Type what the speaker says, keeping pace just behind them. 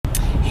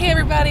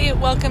everybody.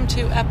 Welcome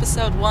to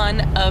episode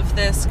 1 of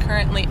this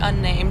currently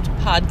unnamed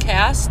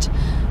podcast.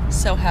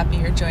 So happy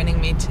you're joining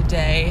me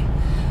today.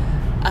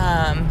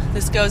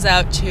 This goes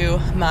out to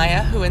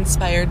Maya, who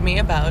inspired me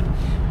about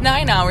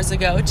 9 hours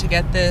ago to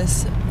get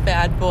this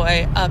bad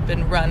boy up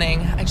and running.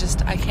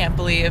 I can't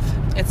believe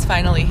it's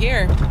finally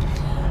here.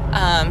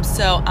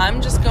 So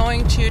I'm just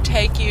going to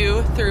take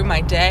you through my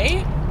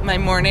day, my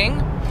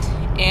morning,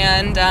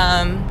 and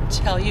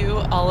tell you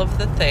all of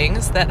the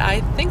things that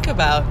I think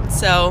about.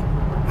 So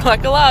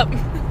buckle up.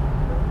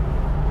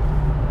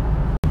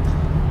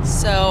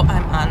 So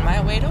I'm on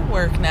my way to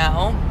work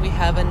now. We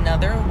have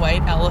another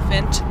White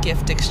Elephant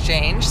gift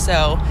exchange.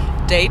 So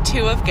day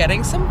 2 of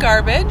getting some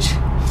garbage.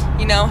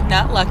 You know,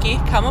 not lucky,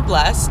 comma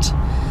blessed.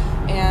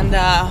 And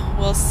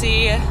we'll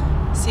see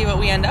what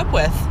we end up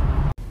with.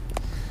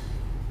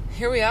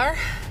 Here we are.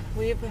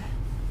 We've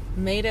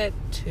made it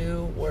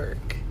to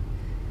work.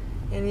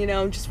 And you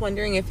know, I'm just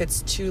wondering if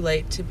it's too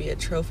late to be a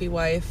trophy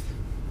wife.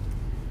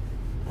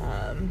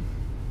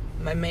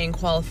 My main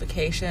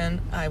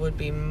qualification, I would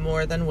be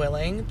more than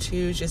willing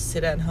to just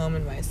sit at home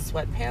in my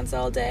sweatpants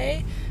all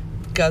day,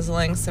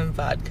 guzzling some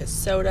vodka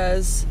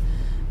sodas.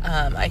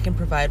 I can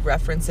provide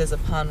references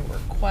upon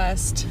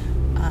request,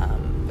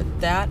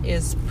 but that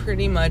is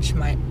pretty much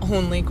my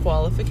only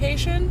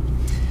qualification.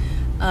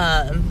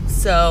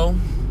 So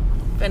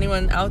if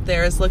anyone out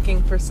there is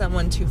looking for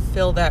someone to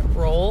fill that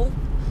role,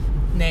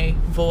 nay,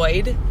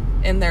 void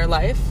in their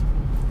life,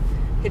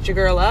 hit your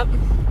girl up.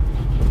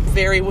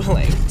 Very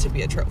willing to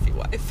be a trophy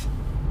wife.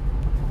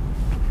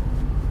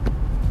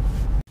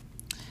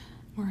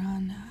 We're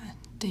on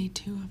day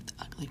 2 of the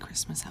ugly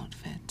Christmas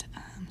outfit.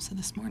 So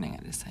this morning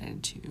I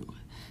decided to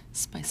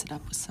spice it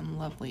up with some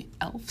lovely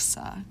elf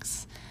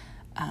socks.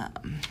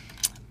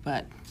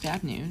 But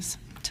bad news,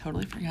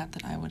 totally forgot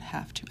that I would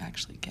have to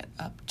actually get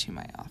up to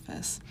my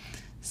office.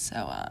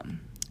 So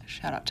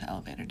shout out to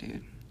Elevator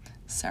Dude.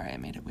 Sorry I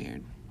made it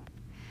weird.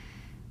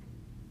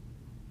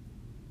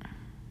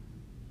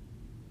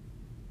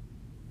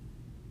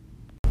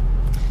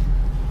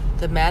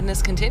 The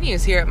madness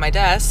continues here at my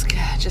desk.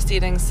 Just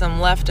eating some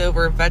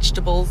leftover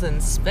vegetables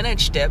and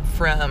spinach dip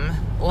from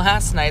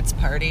last night's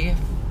party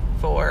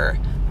for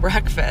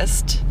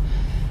breakfast.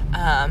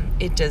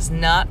 It does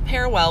not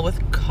pair well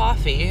with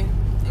coffee,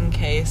 in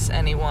case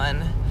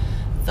anyone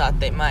thought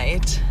they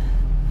might.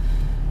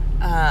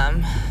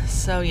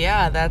 So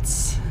yeah,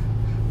 it's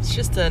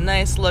just a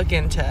nice look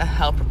into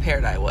how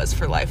prepared I was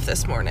for life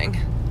this morning.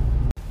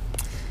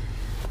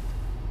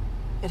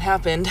 It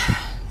happened.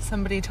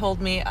 Somebody told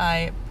me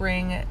I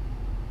bring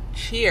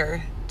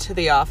cheer to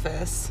the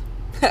office.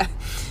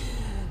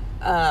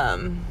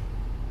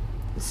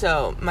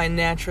 So my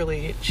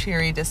naturally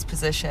cheery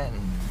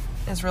disposition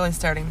is really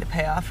starting to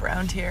pay off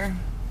around here.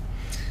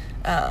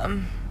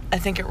 I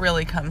think it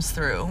really comes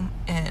through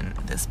in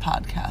this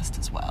podcast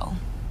as well.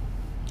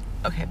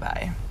 Okay,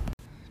 bye.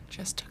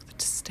 Just took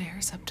the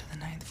stairs up to the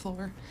 9th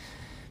floor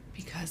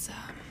because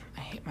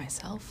I hate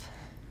myself.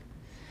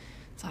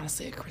 It's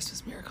honestly a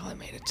Christmas miracle I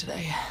made it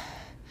today.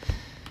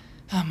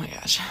 Oh my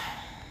gosh.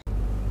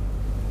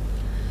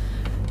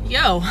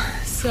 Yo,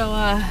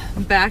 so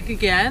back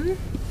again.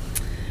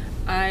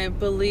 I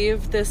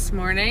believe this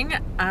morning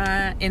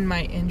in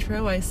my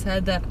intro I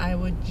said that I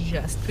would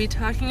just be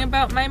talking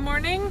about my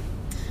morning.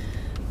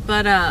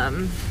 But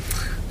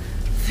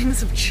things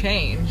have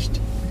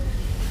changed.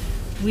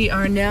 We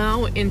are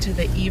now into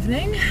the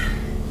evening.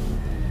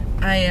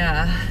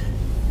 I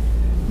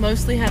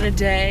mostly had a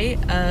day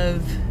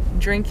of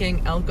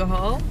drinking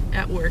alcohol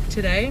at work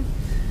today,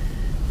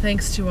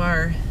 thanks to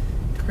our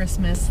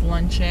Christmas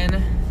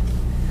luncheon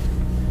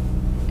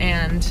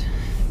and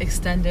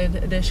extended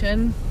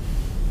edition.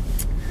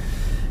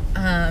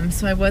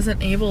 So I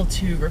wasn't able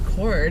to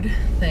record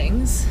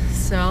things,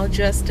 so I'll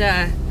just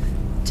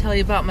tell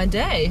you about my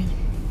day.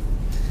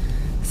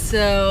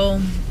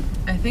 So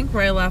I think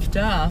where I left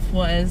off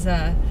was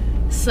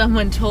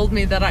someone told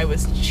me that I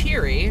was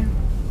cheery,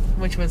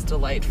 which was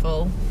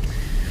delightful.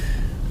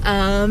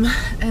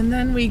 And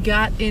then we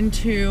got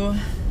into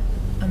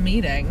a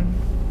meeting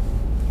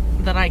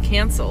that I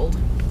canceled,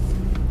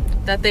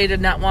 that they did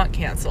not want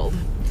canceled.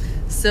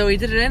 So we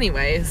did it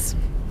anyways.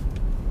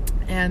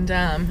 And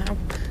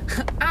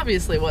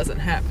obviously wasn't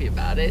happy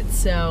about it.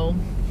 So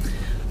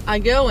I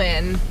go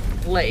in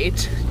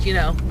late, you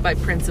know, by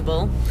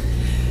principle.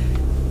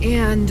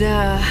 And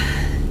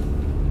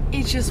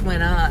it just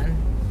went on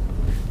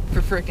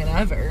for frickin'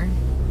 ever.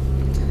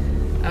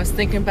 I was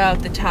thinking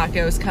about the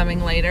tacos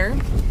coming later.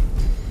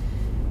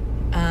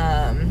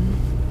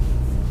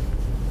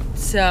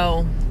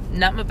 So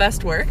not my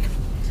best work,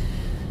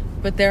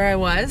 but there I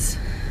was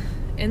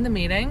in the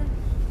meeting,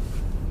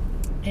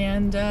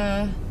 and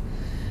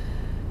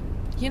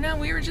you know,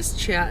 we were just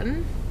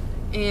chatting,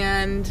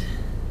 and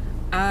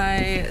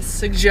I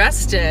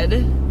suggested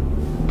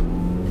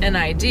an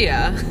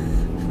idea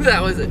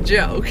that was a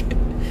joke,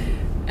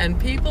 and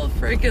people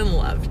freaking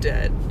loved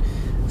it.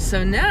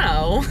 So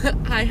now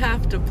I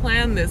have to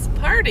plan this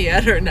party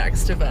at our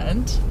next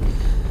event.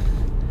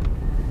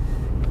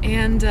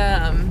 And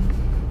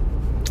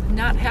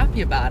not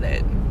happy about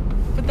it,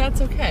 but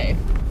that's okay.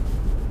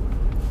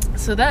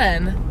 So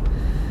then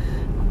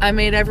I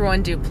made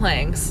everyone do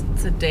planks.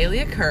 It's a daily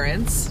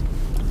occurrence.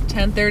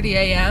 10:30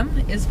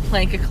 a.m. is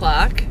plank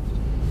o'clock.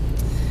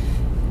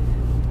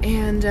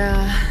 And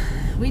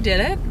we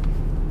did it.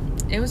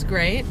 It was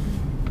great.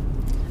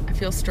 I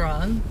feel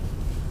strong.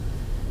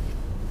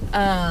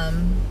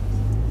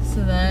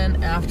 So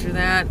then after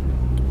that,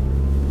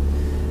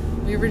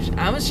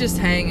 I was just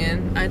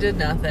hanging. I did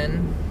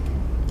nothing.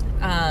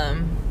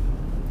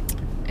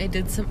 I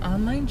did some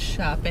online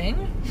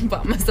shopping.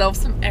 Bought myself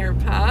some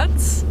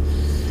AirPods.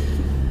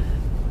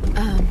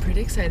 I'm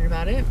pretty excited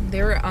about it.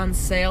 They were on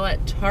sale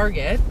at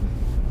Target.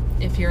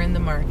 If you're in the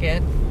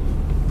market,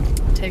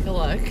 take a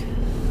look.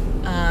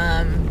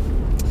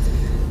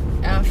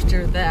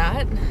 After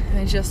that,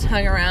 I just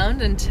hung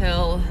around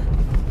until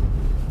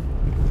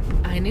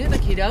I knew the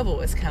Qdoba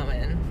was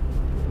coming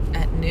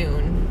at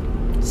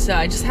noon. So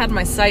I just had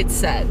my sights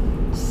set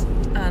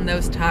on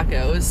those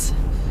tacos.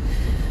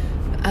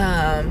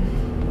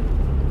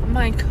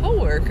 My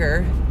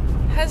coworker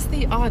has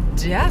the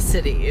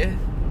audacity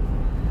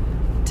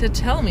to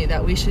tell me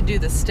that we should do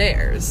the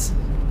stairs.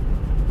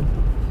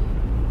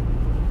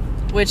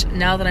 Which,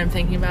 now that I'm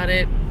thinking about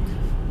it,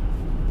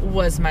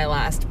 was my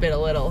last bit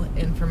of little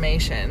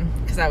information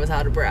because I was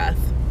out of breath.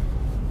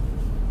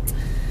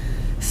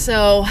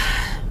 So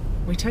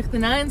we took the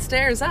 9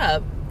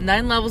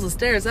 levels of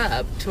stairs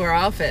up to our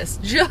office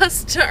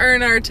just to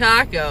earn our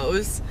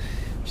tacos,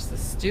 which is the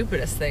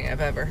stupidest thing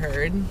I've ever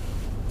heard.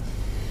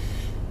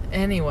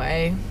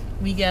 Anyway,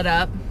 we get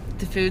up,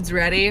 the food's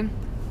ready,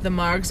 the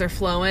margs are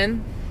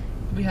flowing,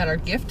 we had our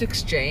gift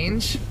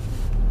exchange,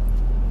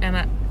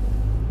 and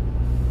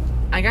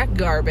I got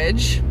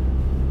garbage.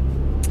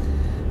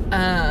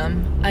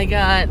 I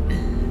got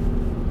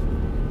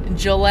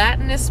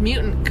gelatinous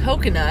mutant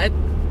coconut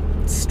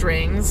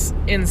strings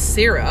in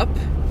syrup.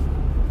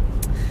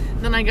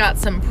 Then I got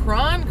some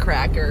prawn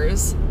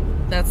crackers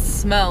that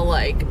smell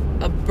like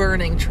a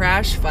burning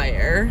trash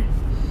fire.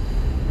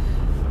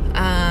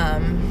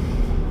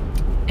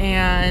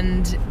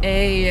 And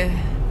a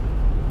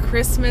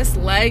Christmas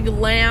leg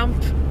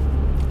lamp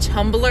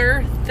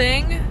tumbler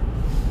thing.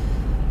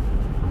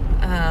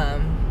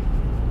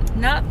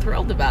 Not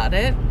thrilled about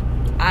it.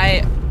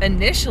 I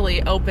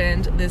initially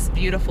opened this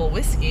beautiful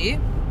whiskey,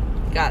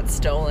 got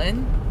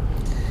stolen.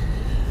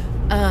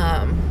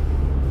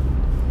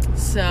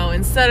 So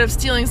instead of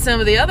stealing some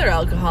of the other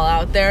alcohol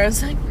out there, I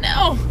was like,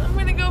 no, I'm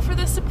gonna go for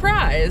the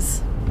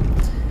surprise.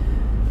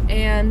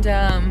 And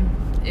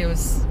it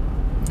was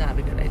not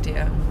a good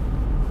idea.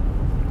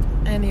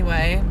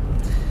 Anyway,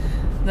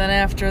 then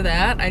after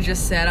that, I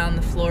just sat on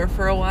the floor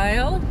for a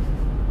while.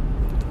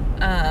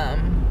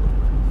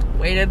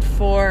 Waited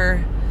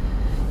for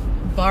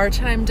bar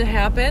time to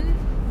happen.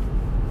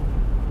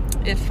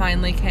 It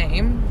finally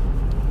came.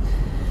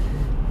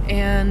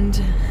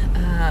 And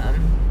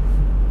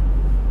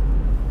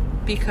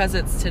because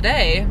it's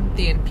today,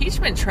 the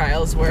impeachment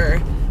trials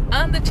were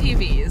on the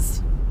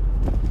TVs.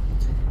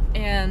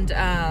 And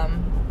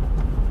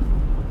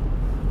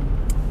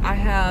I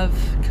have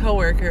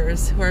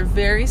coworkers who are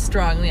very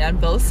strongly on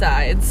both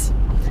sides.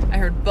 I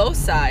heard both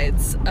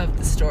sides of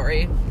the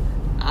story.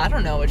 I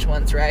don't know which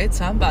one's right,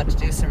 so I'm about to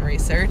do some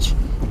research.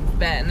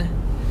 Been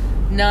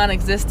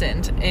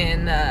non-existent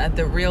in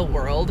the real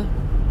world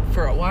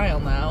for a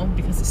while now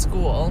because of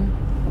school.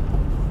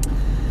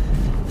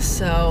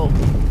 So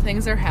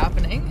things are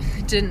happening.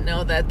 Didn't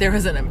know that there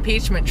was an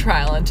impeachment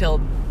trial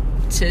until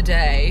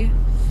today.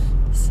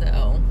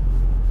 So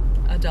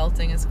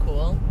adulting is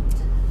cool.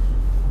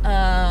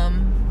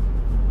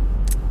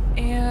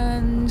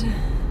 And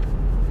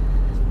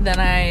then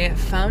I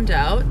found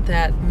out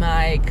that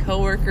my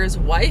coworker's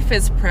wife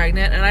is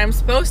pregnant and I'm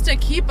supposed to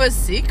keep a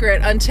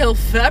secret until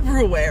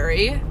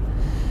February.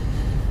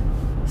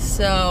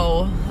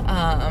 So,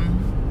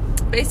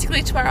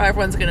 basically tomorrow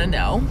everyone's gonna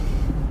know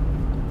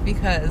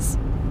because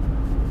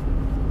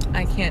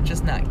I can't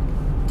just not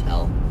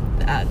tell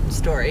that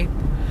story.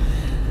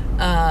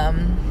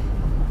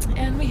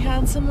 And we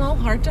had some little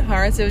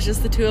heart-to-hearts. It was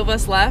just the two of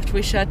us left.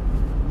 We shut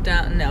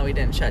down. No, we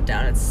didn't shut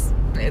down. It's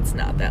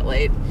not that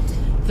late.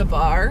 The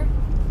bar.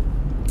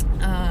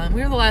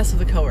 We were the last of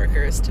the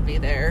coworkers to be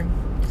there.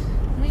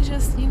 We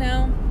just,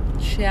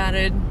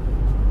 chatted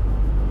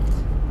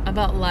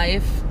about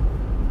life.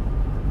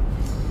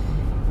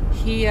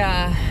 He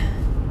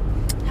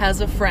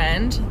has a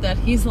friend that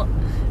he's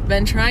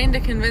been trying to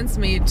convince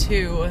me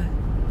to,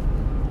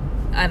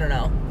 I don't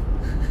know.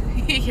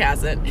 He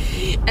hasn't.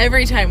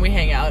 Every time we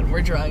hang out and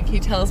we're drunk, he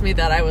tells me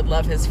that I would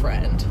love his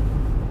friend.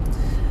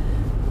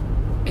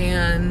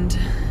 And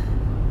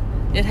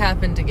it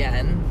happened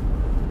again.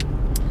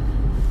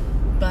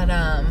 But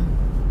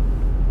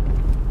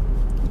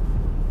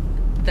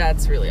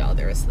that's really all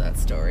there is to that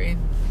story.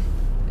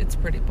 It's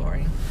pretty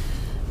boring.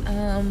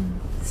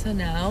 So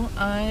now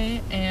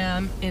I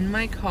am in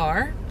my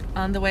car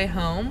on the way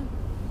home.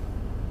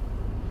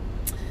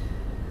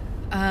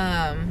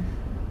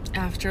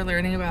 After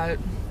learning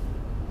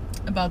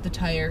about the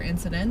tire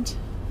incident,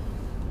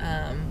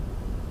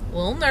 A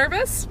little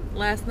nervous.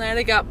 Last night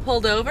I got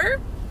pulled over.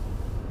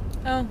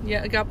 Oh,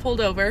 yeah, I got pulled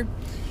over.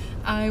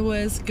 I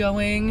was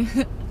going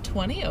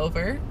 20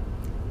 over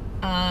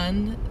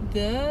on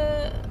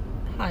the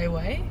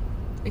highway,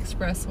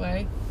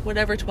 expressway,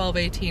 whatever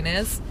 1218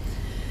 is.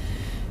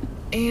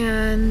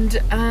 And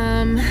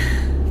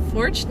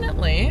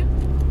fortunately,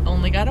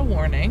 only got a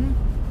warning.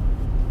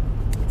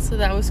 So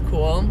that was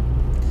cool.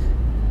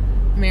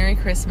 Merry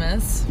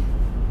Christmas.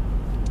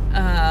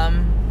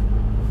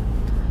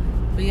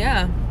 But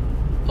yeah,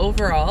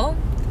 overall,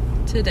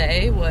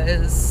 today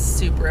was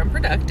super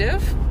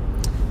unproductive,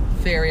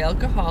 very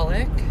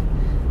alcoholic,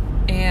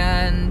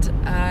 and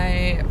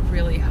I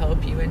really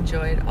hope you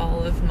enjoyed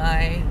all of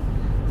my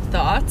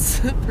thoughts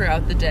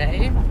throughout the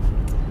day,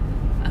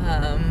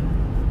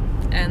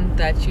 and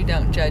that you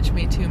don't judge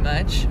me too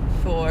much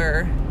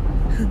for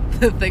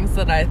the things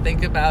that I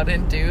think about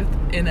and do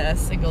in a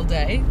single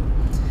day.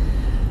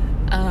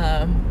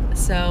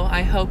 So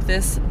I hope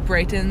this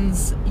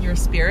brightens your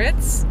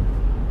spirits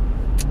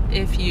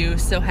if you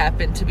so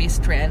happen to be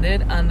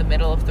stranded on the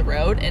middle of the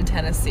road in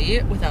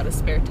Tennessee without a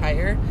spare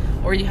tire,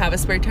 or you have a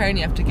spare tire and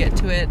you have to get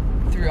to it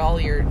through all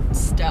your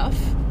stuff.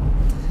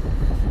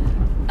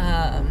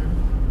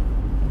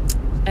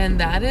 And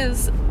that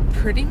is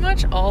pretty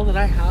much all that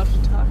I have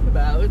to talk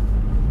about,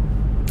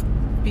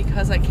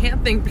 because I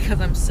can't think,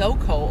 because I'm so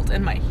cold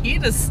and my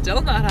heat is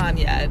still not on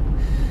yet.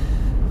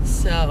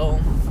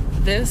 So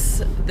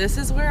this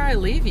is where I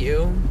leave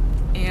you,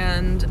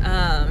 and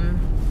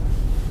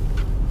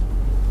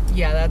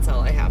yeah, that's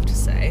all I have to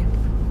say.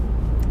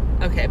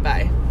 Okay,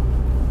 bye.